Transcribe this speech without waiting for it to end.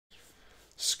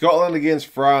Scotland against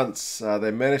France.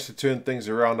 They managed to turn things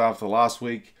around after last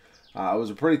week. It was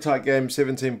a pretty tight game,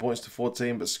 17 points to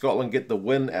 14, but Scotland get the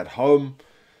win at home.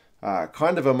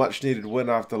 Kind of a much needed win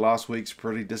after last week's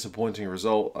pretty disappointing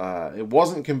result. It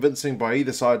wasn't convincing by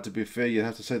either side, to be fair. You'd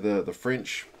have to say the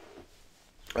French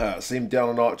seemed down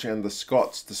a notch, and the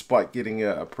Scots, despite getting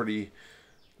a pretty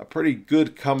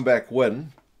good comeback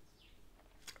win,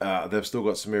 they've still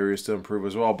got some areas to improve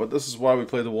as well. But this is why we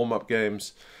play the warm-up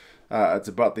games. It's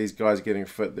about these guys getting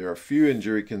fit. There are a few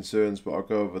injury concerns, but I'll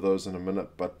go over those in a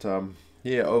minute. But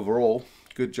yeah, overall,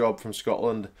 good job from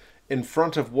Scotland in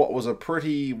front of what was a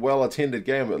pretty well-attended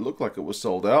game. It looked like it was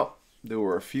sold out. There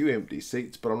were a few empty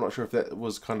seats, but I'm not sure if that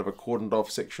was kind of a cordoned off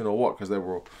section or what, because they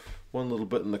were one little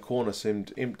bit in the corner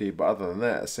seemed empty. But other than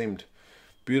that, it seemed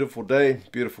beautiful day,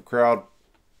 beautiful crowd.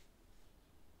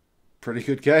 Pretty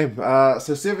good game.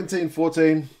 So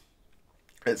 17-14.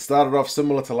 It started off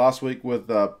similar to last week with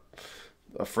a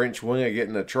French winger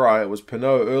getting a try. It was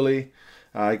Pinot early.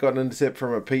 He got an intercept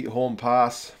from a Pete Horn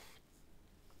pass.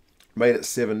 Made it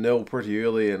 7-0 pretty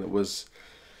early, and it was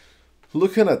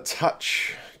looking a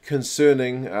touch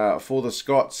concerning for the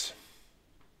Scots.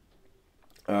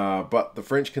 But the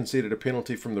French conceded a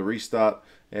penalty from the restart,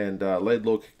 and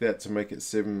Laidlaw kicked that to make it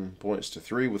 7 points to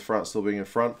 3, with France still being in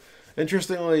front.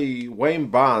 Interestingly, Wayne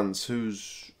Barnes,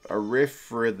 who's a ref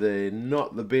for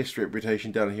not the best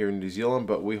reputation down here in New Zealand,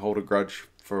 but we hold a grudge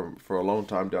for a long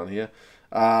time down here.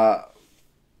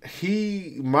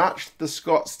 He marched the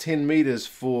Scots 10 metres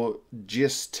for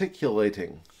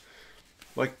gesticulating.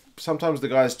 Like, sometimes the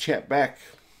guys chat back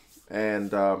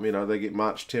and, they get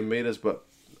marched 10 metres, but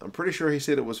I'm pretty sure he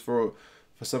said it was for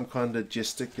some kind of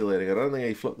gesticulating. I don't think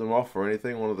he flipped them off or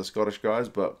anything, one of the Scottish guys,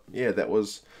 but yeah, that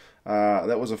was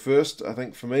a first, I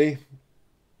think, for me.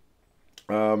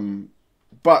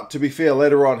 But to be fair,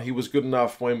 later on, he was good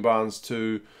enough, Wayne Barnes,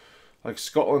 to... Like,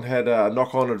 Scotland had a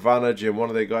knock-on advantage, and one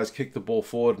of their guys kicked the ball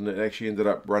forward, and it actually ended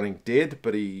up running dead.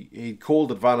 But he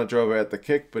called advantage over at the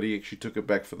kick, but he actually took it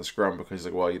back for the scrum because he's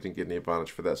like, well, you didn't get any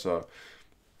advantage for that. So,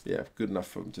 yeah, good enough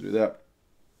for him to do that.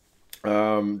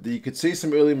 You could see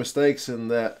some early mistakes in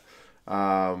that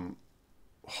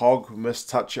Hogg missed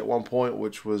touch at one point,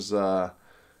 which was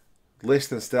less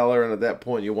than stellar, and at that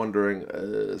point you're wondering,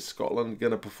 is Scotland going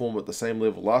to perform at the same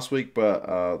level last week?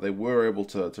 But they were able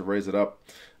to raise it up.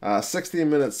 16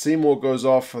 minutes, Seymour goes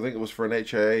off. I think it was for an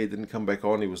HIA. He didn't come back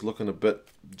on. He was looking a bit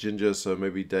ginger, so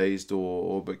maybe dazed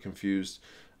or a bit confused.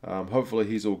 Hopefully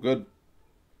he's all good.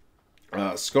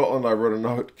 Scotland, I wrote a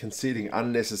note, conceding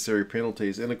unnecessary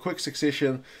penalties. In a quick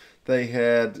succession, they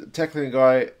had tackling a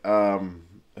guy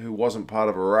who wasn't part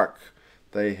of a ruck.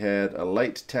 They had a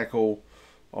late tackle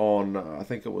on, I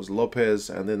think it was Lopez,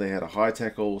 and then they had a high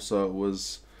tackle, so it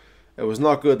was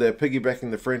not good. They're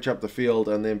piggybacking the French up the field,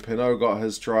 and then Pinot got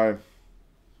his try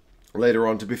later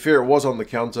on. To be fair, it was on the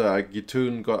counter.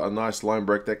 Guitoun got a nice line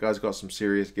break. That guy's got some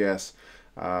serious gas.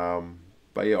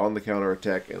 But yeah, on the counter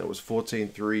attack, and it was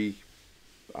 14-3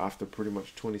 after pretty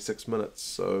much 26 minutes.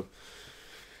 So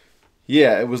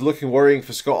yeah, it was looking worrying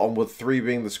for Scotland, with 3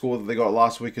 being the score that they got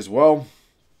last week as well.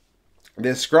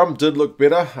 Their scrum did look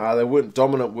better. They weren't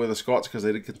dominant with the Scots because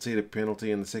they did concede a penalty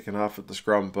in the second half at the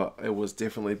scrum, but it was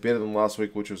definitely better than last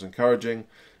week, which was encouraging.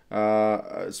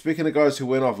 Speaking of guys who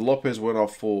went off, Lopez went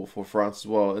off for France as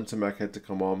well. Intermac had to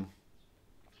come on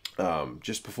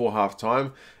just before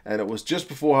half-time, and it was just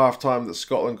before half-time that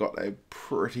Scotland got a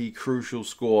pretty crucial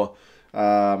score.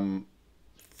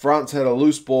 France had a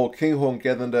loose ball. Kinghorn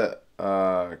gathered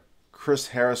it. Chris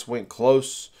Harris went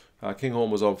close. Kinghorn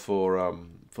was on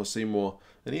for Seymour,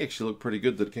 and he actually looked pretty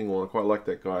good, that Kinghorn. I quite like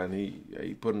that guy, and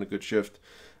he put in a good shift.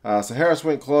 So Harris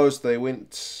went close. They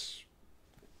went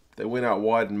out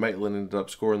wide, and Maitland ended up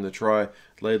scoring the try.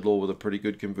 Laidlaw with a pretty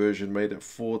good conversion, made it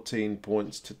 14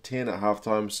 points to 10 at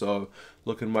halftime, so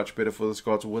looking much better for the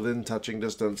Scots within touching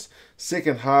distance.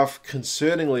 Second half,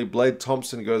 concerningly, Blade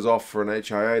Thompson goes off for an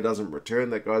HIA, doesn't return.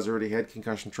 That guy's already had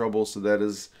concussion trouble, so that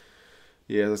is,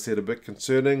 yeah, as I said, a bit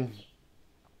concerning.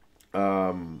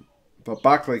 But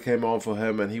Barclay came on for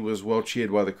him, and he was well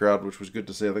cheered by the crowd, which was good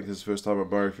to see. I think his first time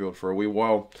at Murrayfield for a wee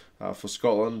while for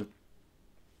Scotland.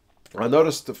 I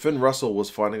noticed that Finn Russell was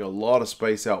finding a lot of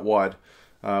space out wide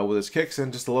with his kicks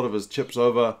and just a lot of his chips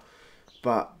over.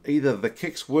 But either the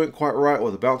kicks weren't quite right,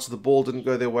 or the bounce of the ball didn't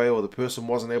go their way, or the person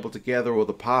wasn't able to gather, or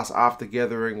the pass after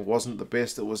gathering wasn't the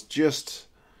best. It was just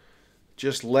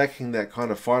lacking that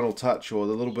kind of final touch or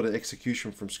the little bit of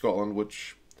execution from Scotland,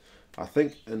 which I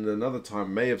think in another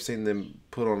time may have seen them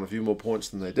put on a few more points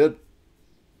than they did.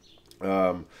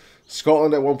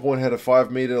 Scotland at one point had a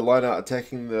 5-metre line out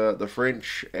attacking the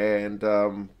French, and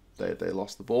they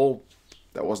lost the ball.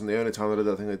 that wasn't the only time they did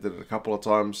it. I think they did it a couple of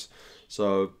times.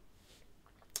 So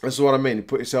this is what I mean. You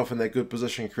put yourself in that good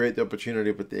position, create the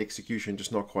opportunity, but the execution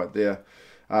just not quite there.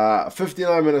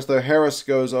 59 minutes though, Harris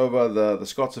goes over. The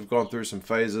Scots have gone through some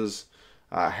phases.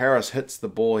 Harris hits the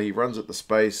ball. He runs at the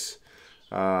space.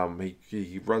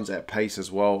 He runs at pace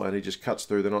as well, and he just cuts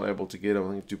through. They're not able to get him.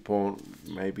 I think Dupont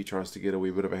maybe tries to get a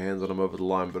wee bit of a hands on him over the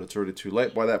line, but it's already too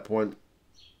late by that point.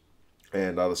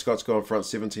 And the Scots go in front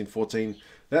 17-14.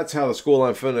 That's how the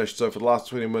scoreline finished. So for the last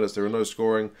 20 minutes, there were no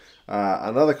scoring.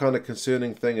 Another kind of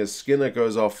concerning thing is Skinner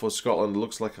goes off for Scotland. It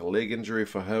looks like a leg injury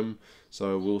for him.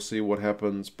 So we'll see what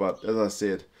happens. But as I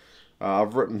said,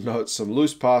 I've written notes. Some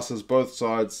loose passes, both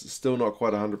sides, still not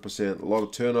quite 100%. A lot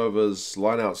of turnovers.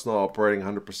 Lineout's not operating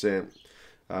 100%.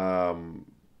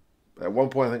 At one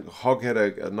point, I think Hogg had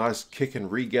a nice kick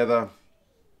and regather.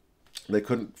 They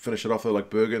couldn't finish it off though, like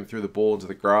Bergen threw the ball into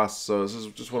the grass. So this is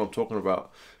just what I'm talking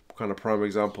about. Kind of prime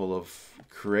example of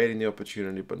creating the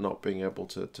opportunity but not being able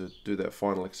to do that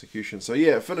final execution. So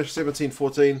yeah, it finished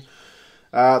 17-14.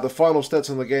 The final stats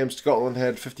on the game, Scotland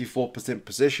had 54%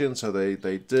 possession, so they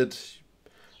did,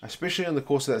 especially in the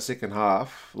course of that second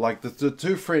half, like the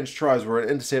two French tries were an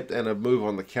intercept and a move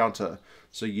on the counter.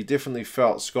 So you definitely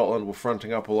felt Scotland were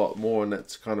fronting up a lot more, and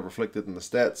that's kind of reflected in the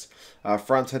stats.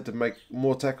 France had to make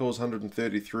more tackles,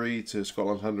 133 to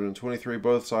Scotland's 123.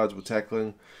 Both sides were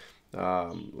tackling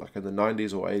like in the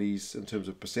 90s or 80s in terms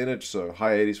of percentage. So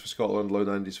high 80s for Scotland, low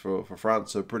 90s for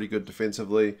France. So pretty good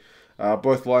defensively.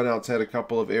 Both lineouts had a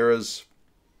couple of errors.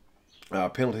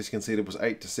 Penalties conceded was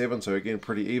 8-7, so again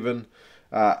pretty even.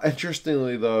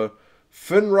 Interestingly though,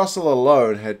 Finn Russell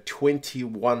alone had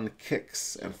 21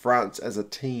 kicks, and France as a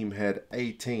team had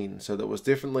 18. So that was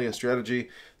definitely a strategy.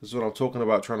 This is what I'm talking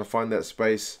about, trying to find that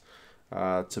space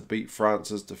to beat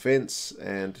France's defence.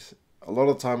 And a lot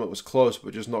of the time it was close,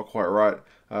 but just not quite right.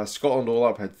 Scotland all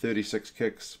up had 36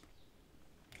 kicks.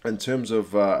 In terms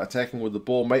of attacking with the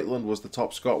ball, Maitland was the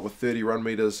top Scot with 30 run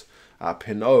meters.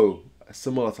 Pinot,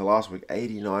 similar to last week,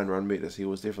 89 run meters. He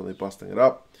was definitely busting it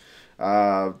up.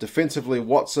 Defensively,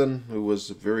 Watson, who was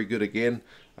very good again,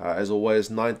 as always,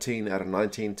 19 out of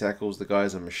 19 tackles. The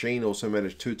guy's a machine. Also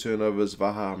managed 2 turnovers.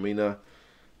 Vaha Amina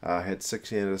had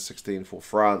 16 out of 16 for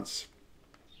France.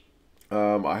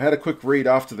 I had a quick read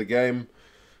after the game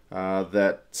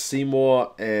that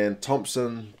Seymour and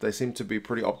Thompson, they seem to be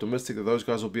pretty optimistic that those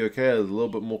guys will be okay. A little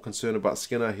bit more concerned about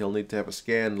Skinner. He'll need to have a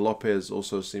scan. Lopez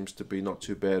also seems to be not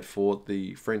too bad for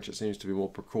the French. It seems to be more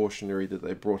precautionary that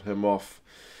they brought him off.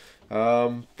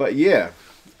 But yeah,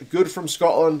 good from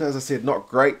Scotland. As I said, not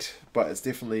great, but it's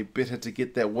definitely better to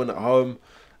get that win at home.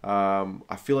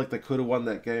 I feel like they could have won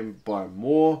that game by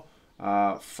more.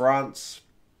 France,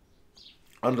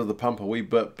 under the pump a wee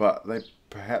bit, but they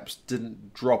perhaps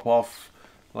didn't drop off.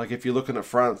 Like if you're looking at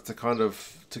France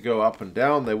to go up and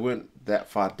down, they weren't that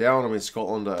far down. I mean,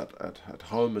 Scotland at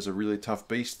home is a really tough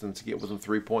beast, and to get within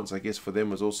 3 points, I guess, for them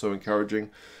was also encouraging.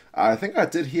 I think I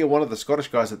did hear one of the Scottish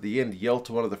guys at the end yell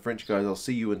to one of the French guys, "I'll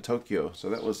see you in Tokyo." So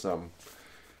that was,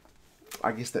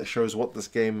 I guess that shows what this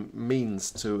game means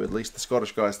to at least the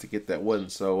Scottish guys to get that win.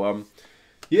 So,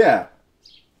 yeah.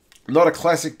 Not a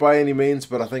classic by any means,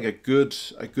 but I think a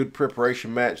good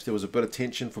preparation match. There was a bit of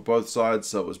tension for both sides,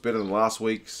 so it was better than last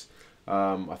week's.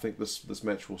 I think this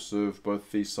match will serve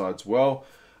both these sides well.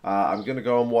 I'm going to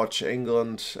go and watch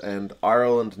England and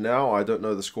Ireland now. I don't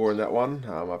know the score in that one.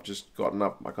 I've just gotten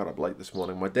up. I got up late this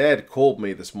morning. My dad called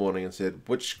me this morning and said,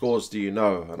 "Which scores do you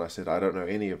know?" And I said, "I don't know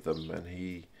any of them." And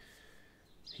he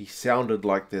sounded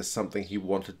like there's something he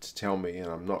wanted to tell me,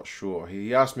 and I'm not sure.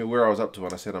 He asked me where I was up to,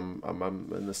 and I said I'm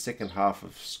in the second half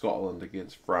of Scotland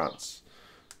against France.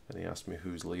 And he asked me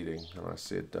who's leading, and I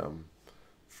said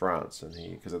France. And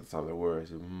because at the time they were, he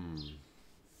said,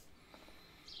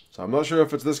 So I'm not sure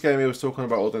if it's this game he was talking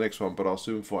about or the next one, but I'll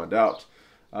soon find out.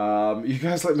 You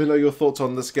guys let me know your thoughts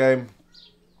on this game.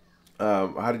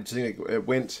 How did you think it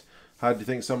went? How do you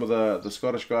think some of the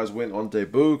Scottish guys went on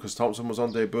debut? Because Thompson was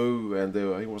on debut, and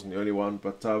he wasn't the only one.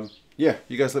 But yeah,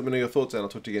 you guys let me know your thoughts, and I'll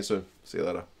talk to you again soon. See you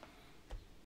later.